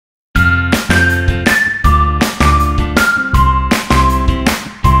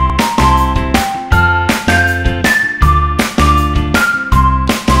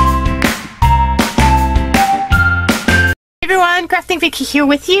Crafting Vicky here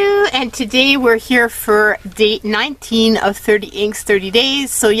with you, and today we're here for day 19 of 30 inks 30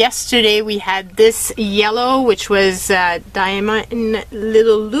 days. So yesterday we had this yellow, which was Diamine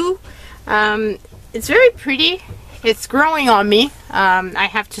Little Lou. It's very pretty. It's growing on me. I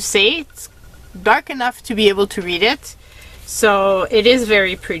have to say, it's dark enough to be able to read it, so it is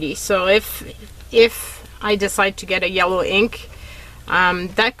very pretty. So if I decide to get a yellow ink,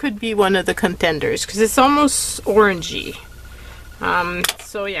 that could be one of the contenders because it's almost orangey.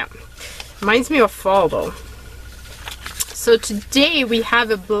 So yeah, reminds me of fall though. So today we have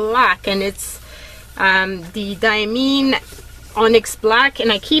a black, and it's the Diamine Onyx black,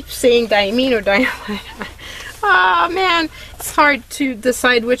 and I keep saying Diamine or Diamine. Oh man, it's hard to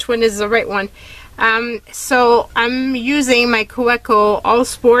decide which one is the right one. So I'm using my Kaweco All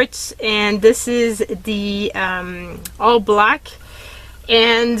Sports, and this is the all black,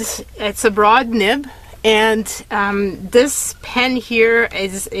 and it's a broad nib. And this pen here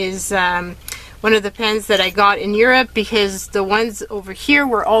is one of the pens that I got in Europe because the ones over here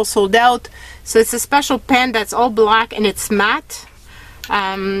were all sold out. So it's a special pen that's all black, and it's matte,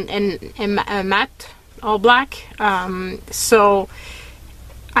 matte, all black. So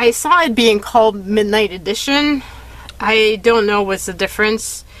I saw it being called Midnight Edition. I don't know what's the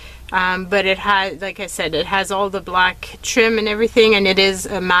difference, but it has, like I said, it has all the black trim and everything, and it is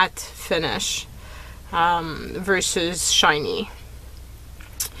a matte finish. Versus shiny.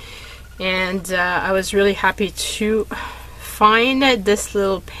 And I was really happy to find this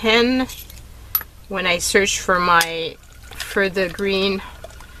little pen when I searched for the green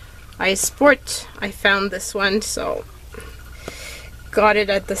Ice Sport. I found this one, so got it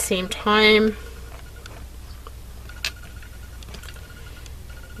at the same time.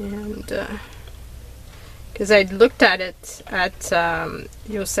 And because I'd looked at it at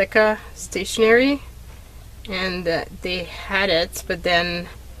Yoseka Stationery, and they had it, but then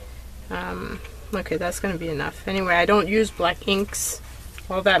okay, that's gonna be enough. Anyway, I don't use black inks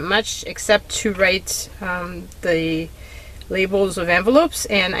all that much except to write the labels of envelopes,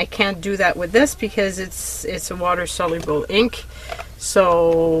 and I can't do that with this because it's a water soluble ink.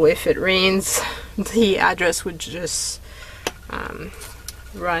 So if it rains, the address would just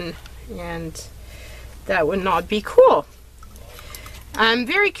run, and that would not be cool. I'm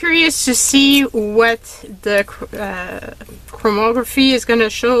very curious to see what the chromography is going to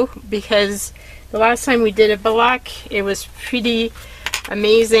show, because the last time we did a black, it was pretty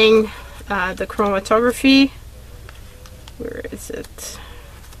amazing. The chromatography, where is it?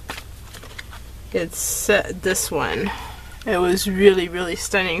 It's this one. It was really, really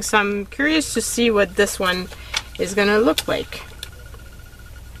stunning. So I'm curious to see what this one is going to look like.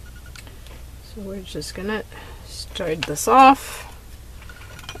 So we're just going to start this off.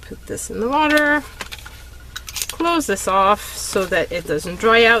 Put this in the water, close this off so that it doesn't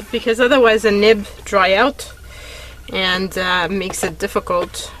dry out, because otherwise the nib dry out and makes it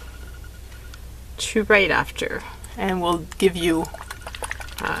difficult to write after, and will give you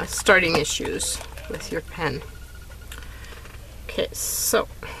starting issues with your pen. Okay, so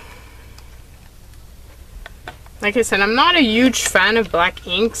like I said, I'm not a huge fan of black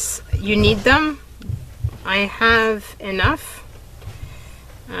inks. You need them. I have enough.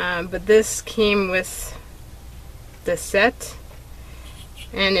 But this came with the set,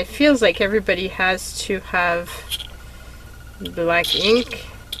 and it feels like everybody has to have black ink,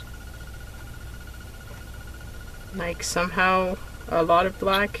 like somehow a lot of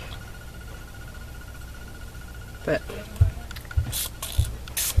black, but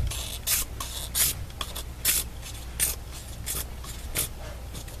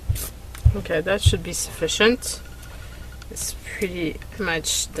okay, that should be sufficient. It's pretty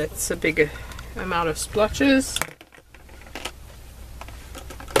much, that's a big amount of splotches.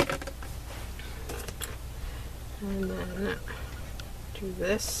 And then do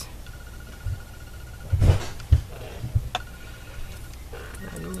this.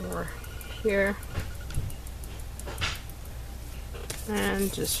 And more here.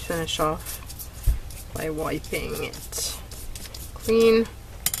 And just finish off by wiping it clean.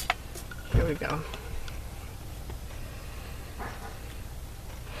 Here we go.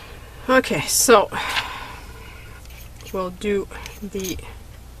 Okay, so we'll do the,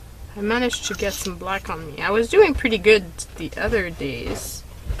 I managed to get some black on me. I was doing pretty good the other days,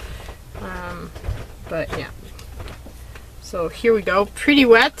 but yeah. So here we go, pretty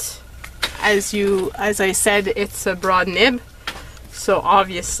wet. As I said, it's a broad nib, so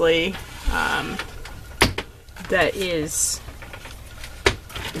obviously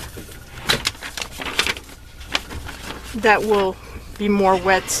that will be more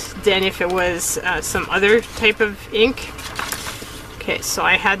wet than if it was some other type of ink. Okay, so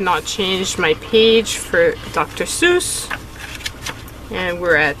I had not changed my page for Dr. Seuss, and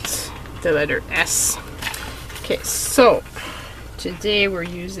we're at the letter S. Okay, so today we're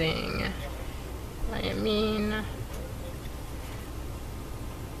using Diamine,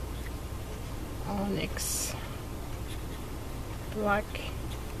 Onyx, Black.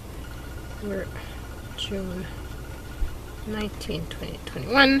 We're June 19,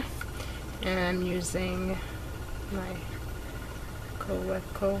 2021, and I'm using my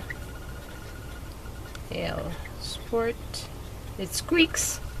Kaweco Ale Sport. It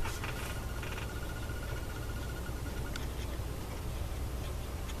squeaks.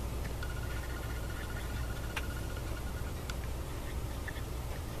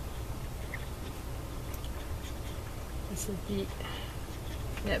 This is the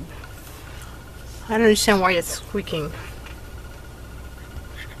nib. I don't understand why it's squeaking.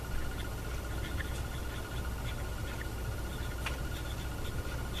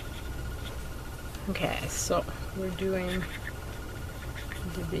 Okay, so we're doing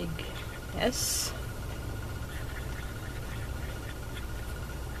the big S.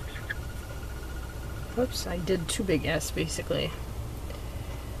 Oops, I did two big S basically.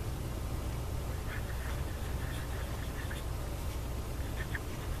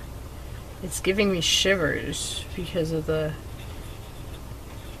 It's giving me shivers because of the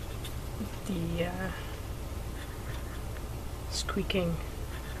squeaking.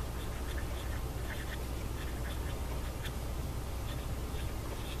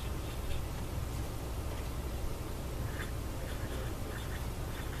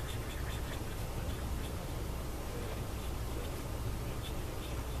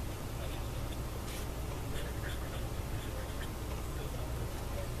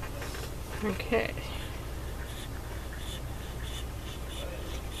 Okay.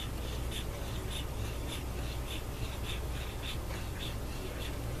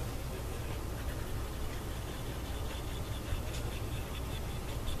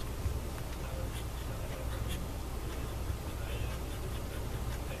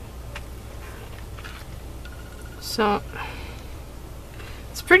 So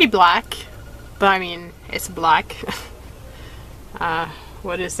it's pretty black, but I mean, it's black.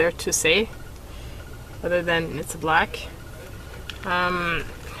 What is there to say other than it's black?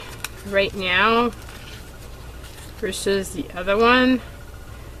 Right now versus the other one,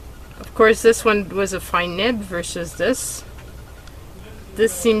 of course this one was a fine nib versus this.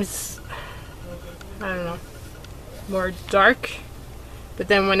 This seems, I don't know, more dark, but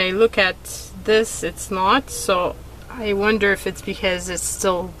then when I look at this it's not, so I wonder if it's because it's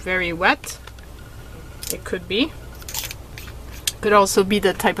still very wet. It could be. Could also be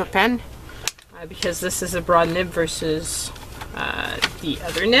the type of pen, because this is a broad nib versus the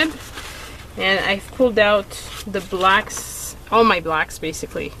other nib. And I've pulled out the blacks, all my blacks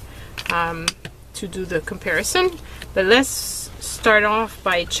basically, to do the comparison. But let's start off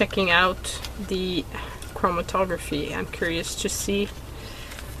by checking out the chromatography. I'm curious to see.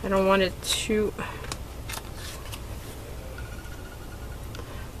 I don't want it to...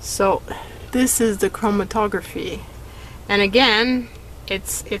 So this is the chromatography. And again,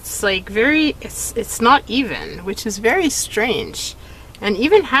 it's like very, it's not even, which is very strange, and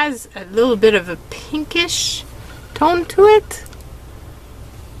even has a little bit of a pinkish tone to it.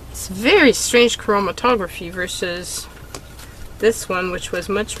 It's very strange chromatography versus this one, which was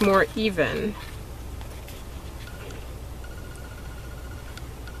much more even.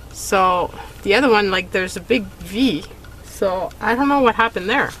 So the other one, like, there's a big V, so I don't know what happened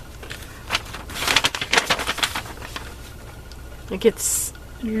there. Like, it's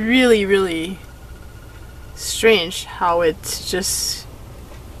really, really strange how it's just,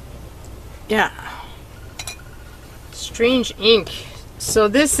 yeah, strange ink. So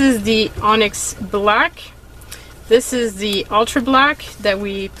this is the Onyx Black. This is the Ultra Black that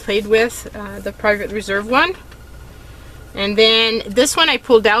we played with, the Private Reserve one. And then this one I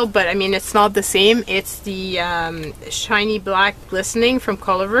pulled out, but I mean, it's not the same. It's the Shiny Black Glistening from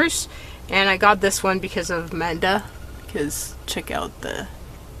Colorverse. And I got this one because of Amanda. Because check out the,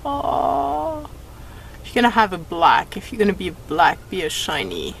 oh, if you're gonna have a black, if you're gonna be a black, be a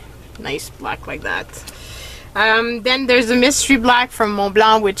shiny, nice black like that. Then there's a Mystery Black from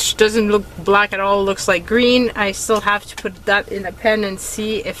Montblanc, which doesn't look black at all, looks like green. I still have to put that in a pen and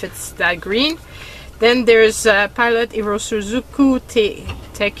see if it's that green. Then there's Pilot Irosuzuku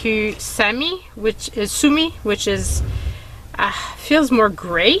Teku Sami, which is Sumi, which is feels more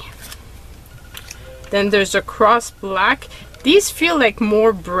gray. Then there's a Cross Black. These feel like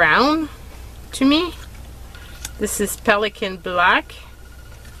more brown to me. This is Pelican Black.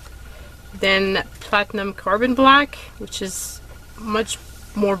 Then Platinum Carbon Black, which is much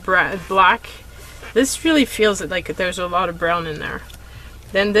more black. This really feels like there's a lot of brown in there.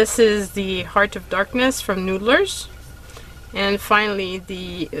 Then this is the Heart of Darkness from Noodlers. And finally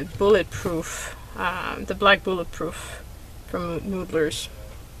the Bulletproof, the Black Bulletproof from Noodlers.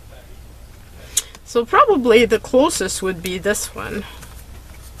 So probably the closest would be this one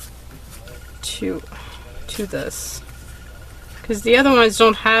to this, because the other ones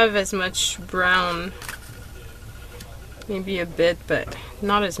don't have as much brown. Maybe a bit, but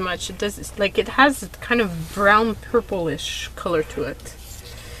not as much. It does, like, it has kind of brown purplish color to it.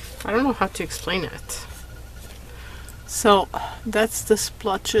 I don't know how to explain it. So that's the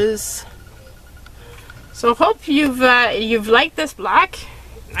splotches. So hope you've liked this black.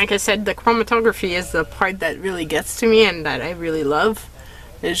 Like I said, the chromatography is the part that really gets to me and that I really love.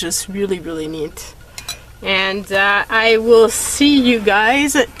 It's just really, really neat. And I will see you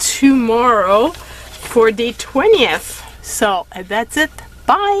guys tomorrow for day 20th. So that's it.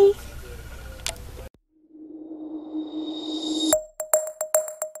 Bye.